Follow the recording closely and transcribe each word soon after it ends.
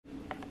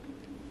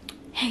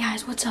Hey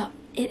guys, what's up?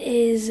 It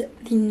is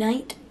the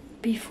night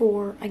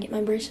before I get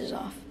my braces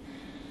off.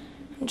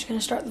 I'm just gonna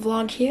start the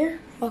vlog here.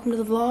 Welcome to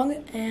the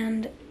vlog,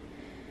 and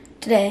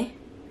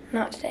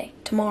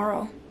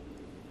tomorrow,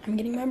 I'm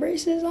getting my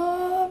braces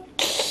off.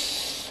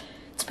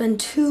 It's been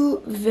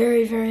 2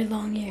 very, very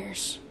long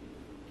years.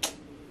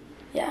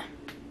 Yeah,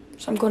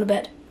 so I'm going to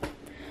bed.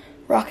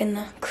 Rocking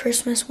the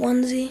Christmas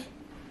onesie.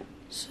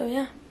 So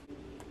yeah,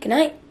 good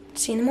night.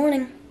 See you in the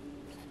morning.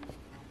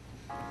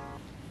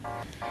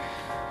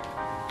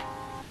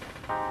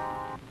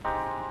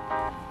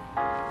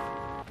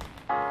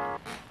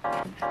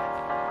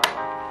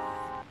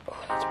 Oh,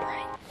 that's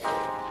bright.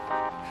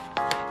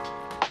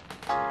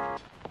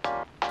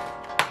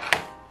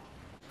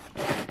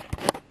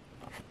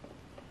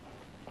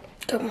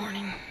 Good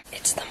morning.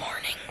 It's the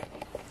morning,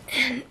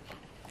 and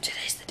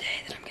today's the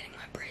day that I'm getting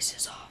my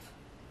braces off,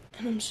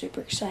 and I'm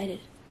super excited.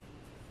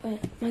 But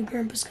my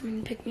grandpa's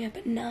coming to pick me up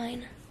at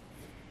 9.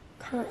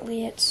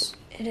 Currently, it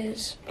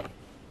is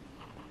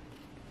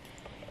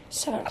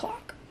 7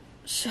 o'clock.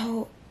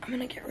 So I'm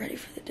gonna get ready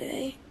for the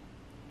day,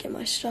 get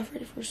my stuff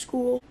ready for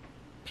school,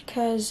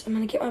 because I'm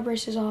gonna get my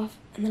braces off,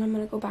 and then I'm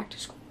gonna go back to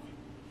school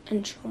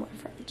and show my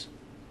friends.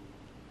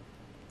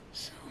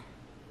 So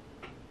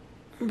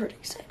I'm pretty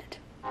excited.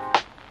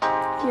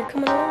 You're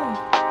coming along.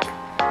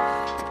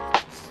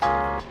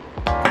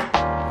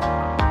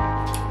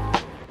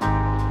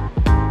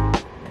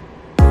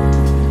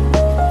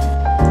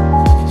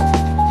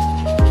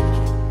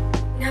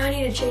 Now I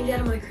need to change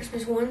out of my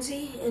Christmas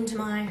onesie into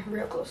my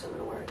real clothes I'm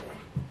gonna wear today.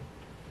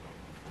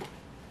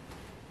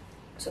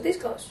 So these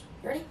clothes,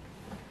 ready?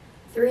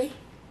 3,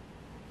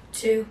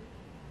 2.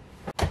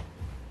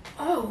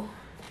 Oh,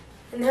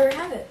 and there we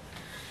have it.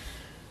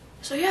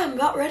 So yeah, I'm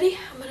about ready.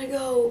 I'm gonna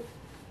go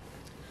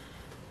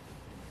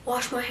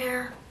wash my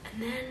hair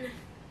and then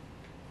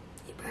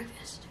eat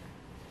breakfast.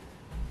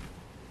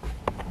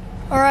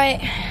 All right,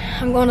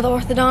 I'm going to the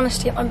orthodontist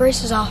to get my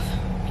braces off.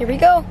 Here we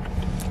go.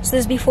 So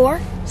this is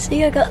before.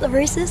 See, I got the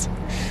braces.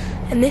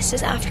 And this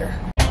is after.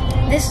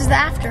 This is the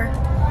after.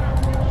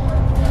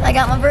 I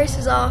got my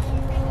braces off.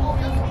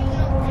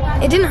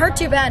 It didn't hurt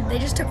too bad. They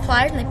just took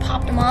pliers and they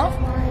popped them off.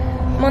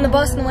 I'm on the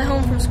bus on the way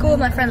home from school with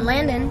my friend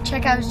Landon.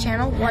 Check out his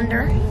channel,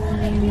 Wonder.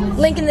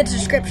 Link in the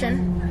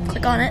description.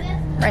 Click on it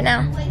right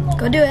now.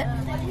 Go do it.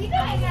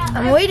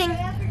 I'm waiting.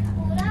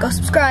 Go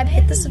subscribe.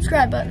 Hit the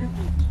subscribe button.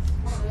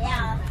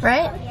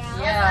 Right?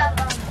 Yeah.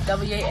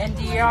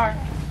 WANDER.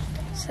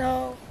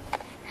 So,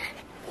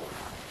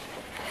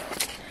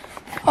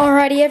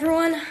 alrighty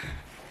everyone.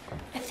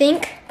 I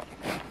think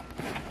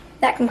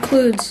that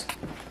concludes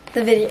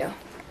the video.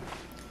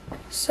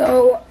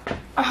 So,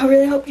 I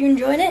really hope you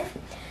enjoyed it.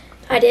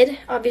 I did,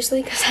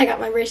 obviously, because I got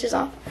my braces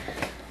off.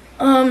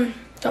 Don't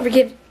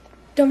forget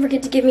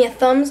to give me a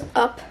thumbs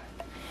up.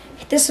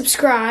 Hit the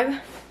subscribe.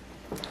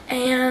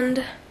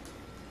 And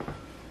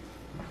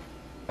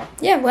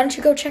yeah, why don't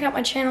you go check out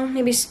my channel?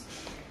 Maybe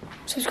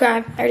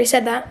subscribe. I already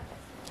said that.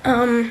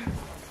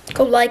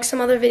 Go like some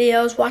other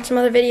videos, watch some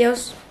other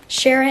videos,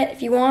 share it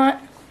if you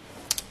want.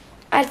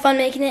 I had fun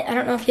making it. I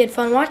don't know if you had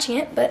fun watching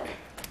it, but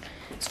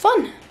it's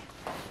fun.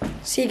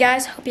 See you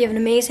guys. Hope you have an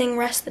amazing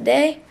rest of the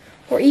day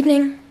or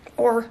evening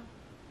or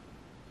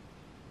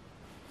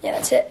yeah,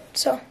 that's it.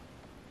 So,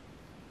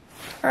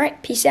 all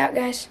right, peace out,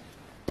 guys.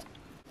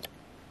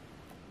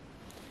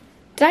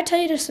 Did I tell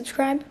you to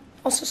subscribe?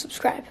 Also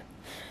subscribe.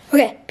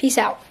 Okay, peace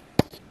out.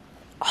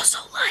 Also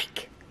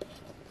like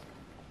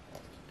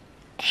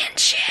and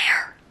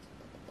share.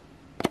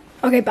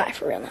 Okay, bye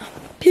for real now.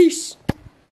 Peace.